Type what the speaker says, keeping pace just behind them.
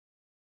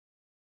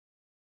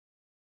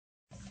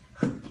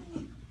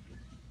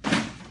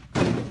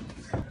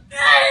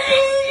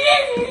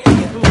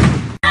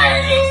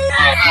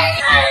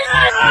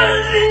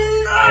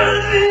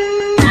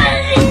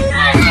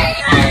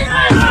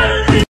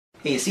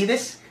see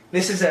this?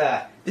 This is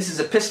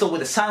a pistol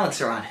with a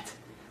silencer on it.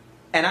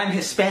 And I'm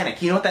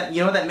Hispanic. You know what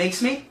that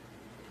makes me?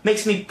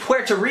 Makes me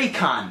Puerto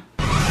Rican.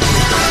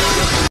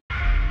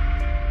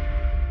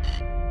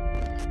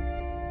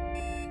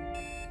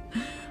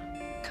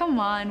 Come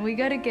on, we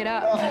gotta get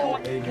up. Oh,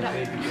 get up.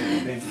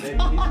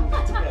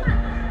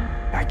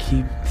 I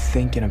keep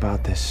thinking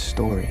about this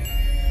story.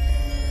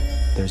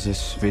 There's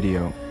this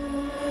video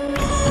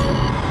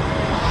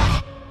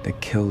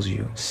that kills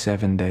you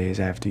 7 days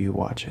after you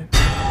watch it.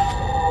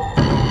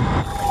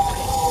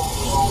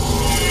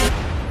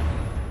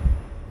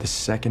 The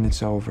second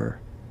it's over,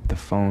 the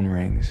phone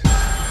rings,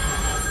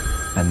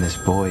 and this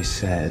boy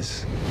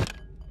says,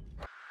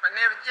 "My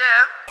name is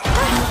Jeff."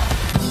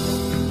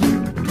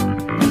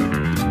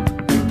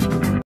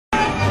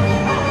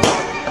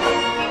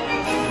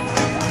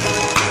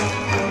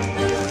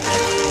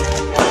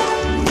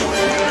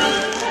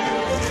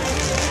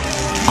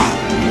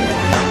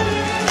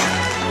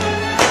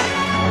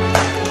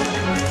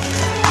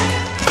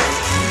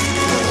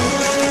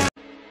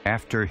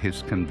 After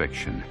his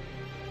conviction,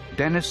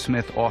 Dennis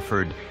Smith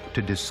offered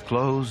to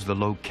disclose the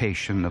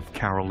location of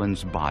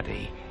Carolyn's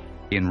body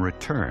in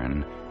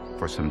return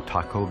for some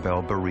Taco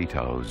Bell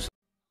burritos.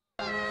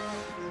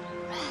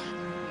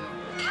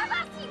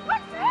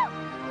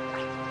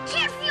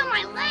 Can't feel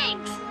my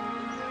legs.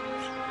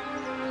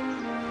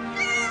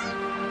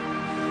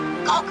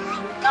 Go,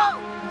 girl, go!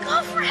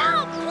 Go for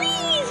help,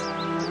 please!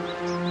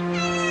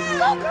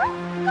 Go, girl,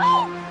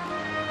 go!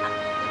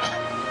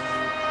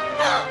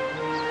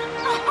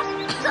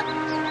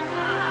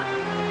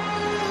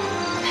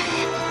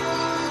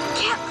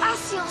 Can't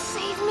You'll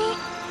save me?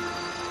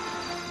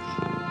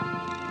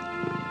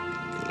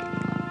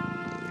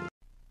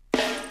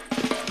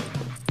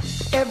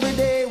 Every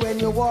day when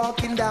you're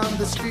walking down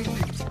the street,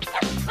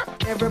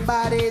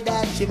 everybody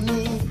that you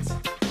meet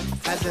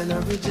has an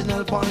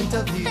original point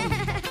of view.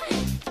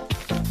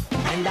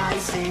 And I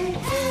say,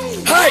 hey,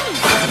 what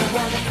a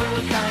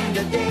wonderful kind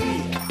of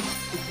day.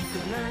 If you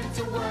could learn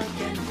to work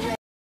and play.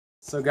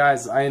 So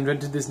guys, I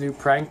invented this new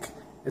prank.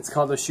 It's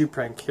called a shoe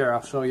prank. Here,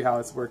 I'll show you how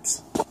it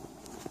works.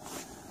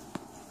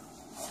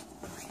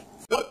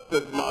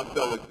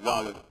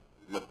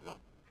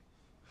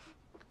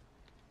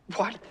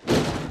 What?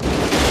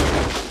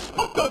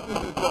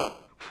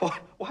 What?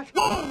 What?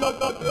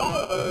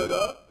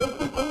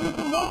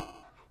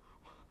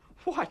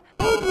 What?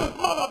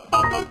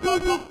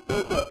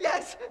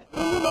 Yes!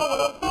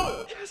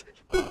 Yes!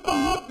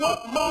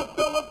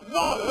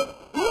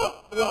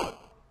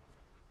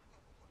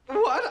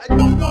 What?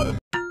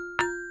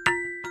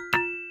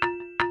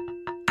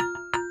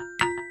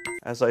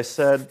 As I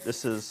said,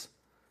 this is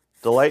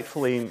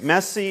delightfully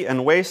messy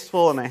and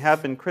wasteful, and I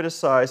have been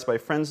criticized by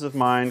friends of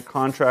mine,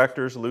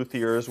 contractors,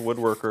 luthiers,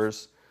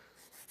 woodworkers,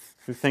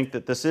 who think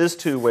that this is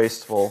too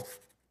wasteful.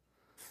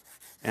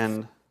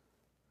 And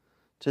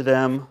to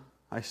them,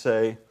 I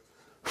say,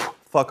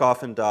 fuck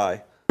off and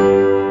die.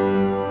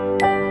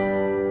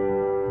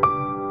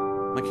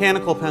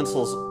 Mechanical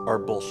pencils are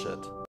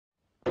bullshit.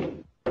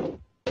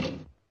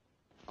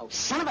 Oh,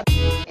 son of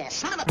a...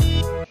 son of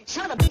a...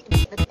 son of a...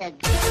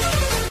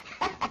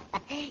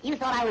 You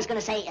thought I was going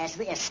to say,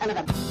 son of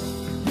a...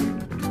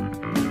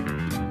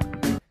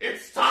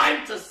 It's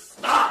time to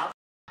stop!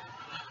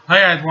 Hi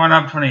guys,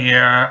 1UP20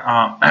 here.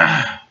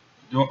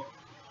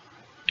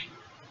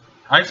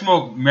 I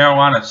smoked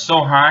marijuana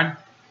so hard,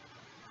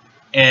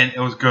 and it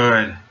was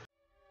good.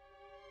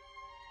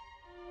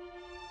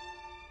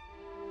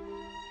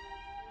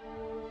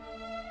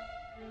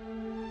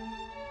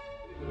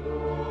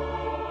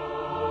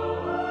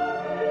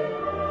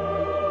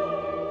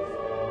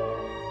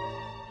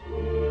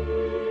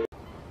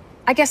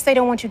 I guess they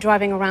don't want you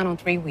driving around on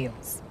 3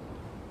 wheels.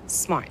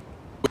 Smart.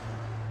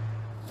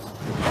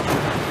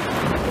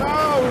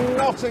 No,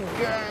 not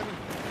again.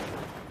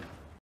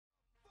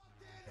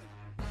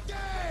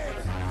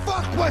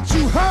 Fuck what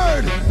you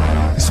heard.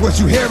 It's what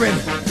you hearing.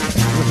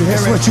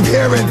 It's what you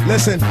hearing.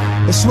 Listen.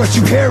 It's what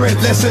you hearing.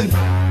 Listen.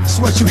 It's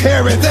what you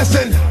hearing.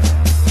 Listen.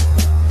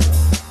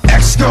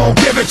 X gon'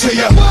 give it to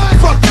you.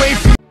 Fuck wait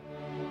for.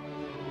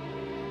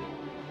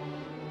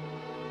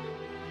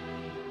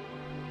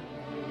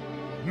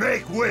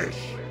 Make wish.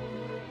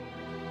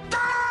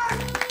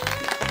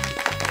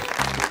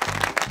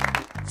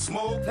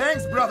 Smoke.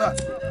 Thanks, brother.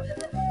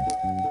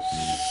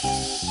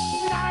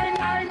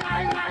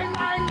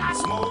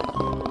 Smoke.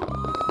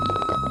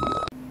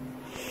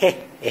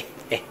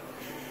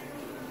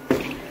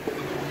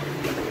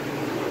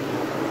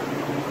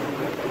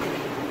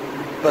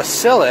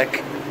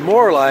 Basilic?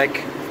 More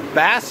like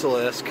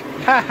basilisk.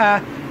 Haha,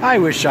 I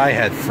wish I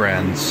had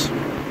friends.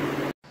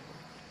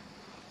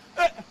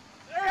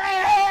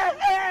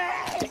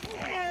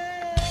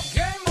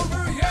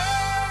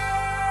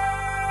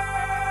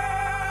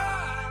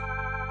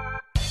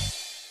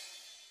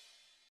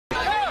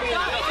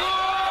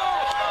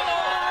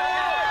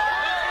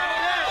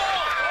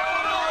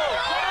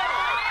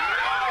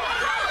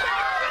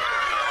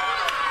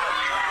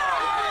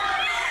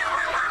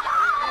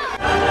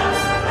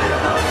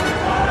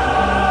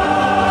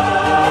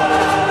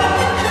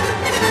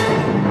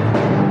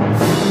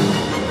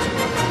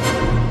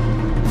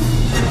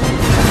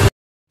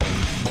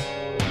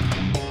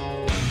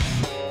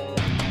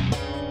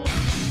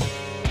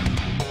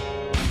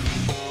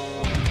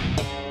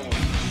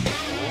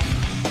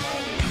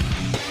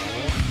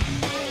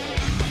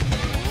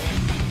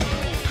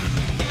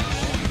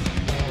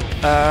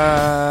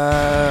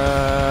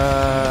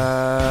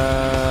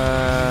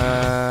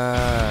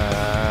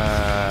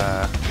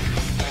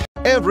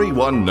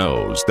 Everyone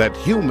knows that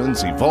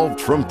humans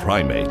evolved from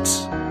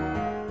primates.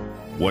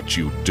 What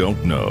you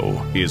don't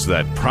know is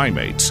that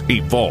primates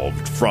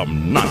evolved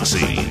from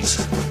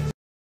Nazis.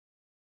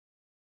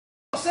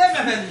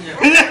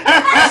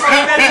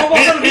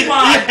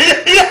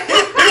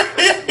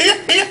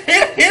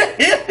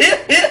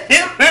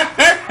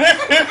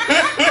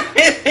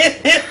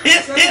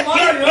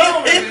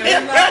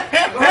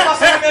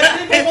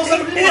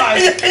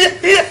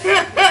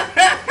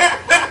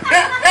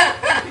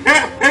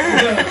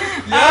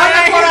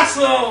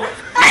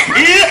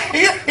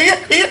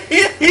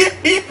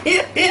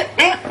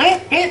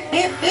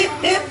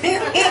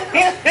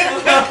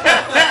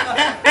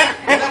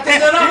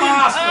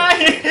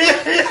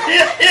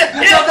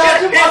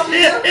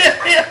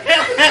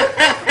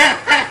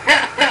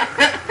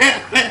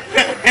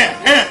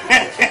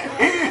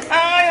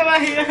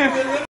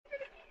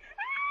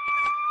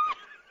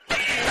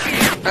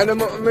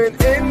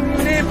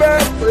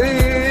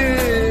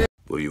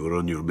 While you were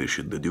on your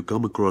mission, did you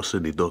come across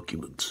any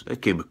documents? I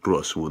came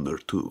across one or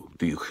two.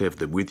 Do you have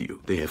them with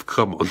you? They have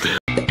come on them.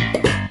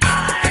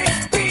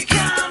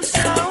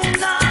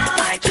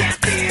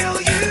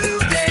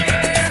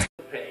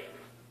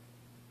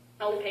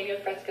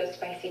 Jalapeno fresco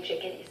spicy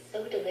chicken is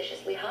so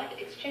deliciously hot,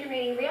 it's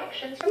generating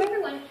reactions from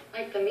everyone,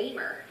 like the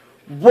memer.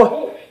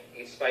 What?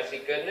 You spicy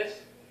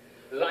goodness?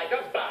 Like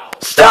a bow.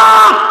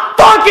 Stop!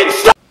 Fucking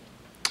stop!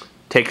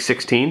 Take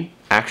 16.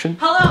 Action.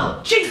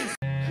 Hello! Jesus!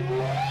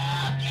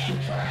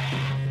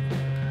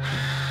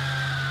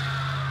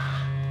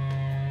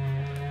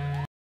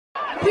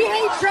 We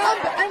hate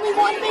Trump and we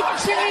want to make a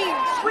change.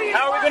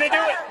 How are we going to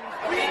do it?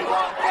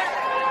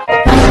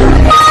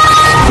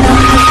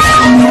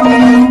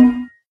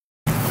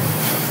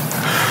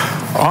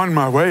 On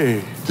my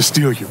way to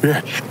steal your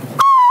bitch.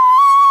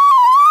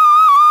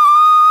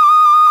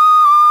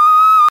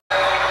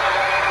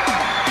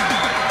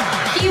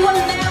 He will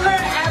never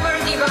ever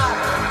give up.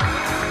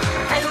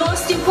 And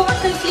most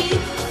importantly,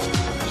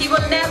 he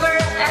will never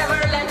ever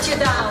let you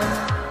down.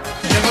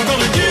 Never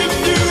gonna give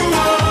you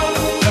up.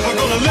 Never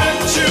gonna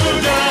let you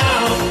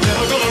down.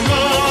 Never gonna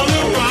run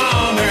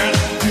around and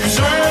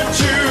desert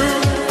you.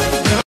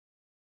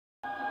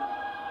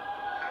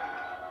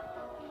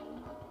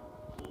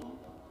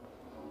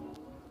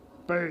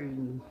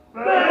 Bang.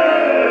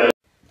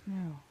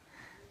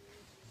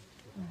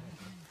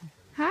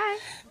 Hi.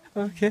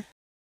 Okay.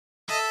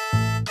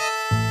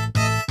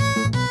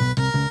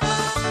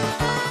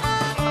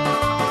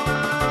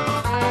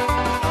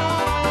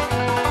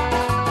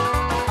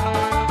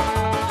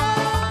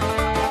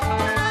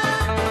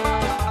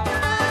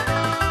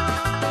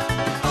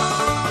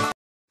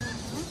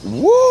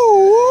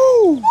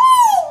 Woo!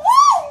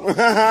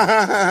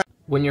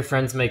 When your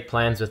friends make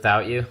plans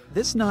without you.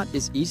 This nut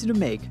is easy to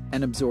make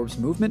and absorbs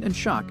movement and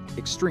shock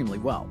extremely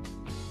well.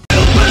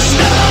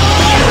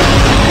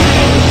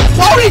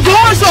 Why are you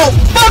going so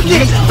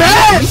fucking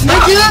fast,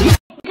 nigga?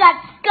 You got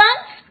skunk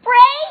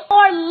spray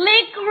or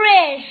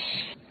licorice?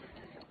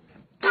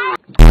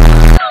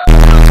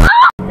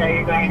 So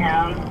you're going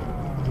home?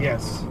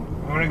 Yes.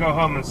 I'm gonna go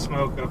home and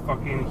smoke a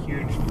fucking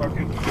huge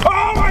fucking...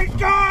 Oh my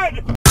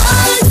god!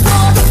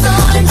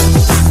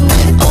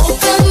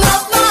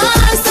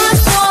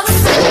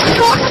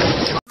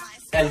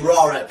 And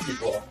raw at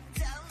people.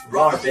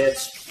 Raw,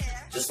 bitch.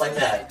 Just like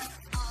that.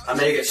 I'm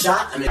gonna get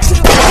shot.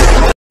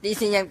 These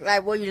things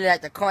like what you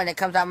like the corn that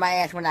comes out my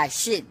ass when I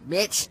shit,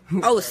 bitch.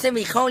 Oh,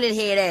 semicolon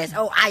head ass.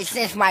 Oh, I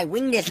sense my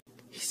wingness.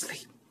 He's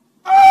asleep.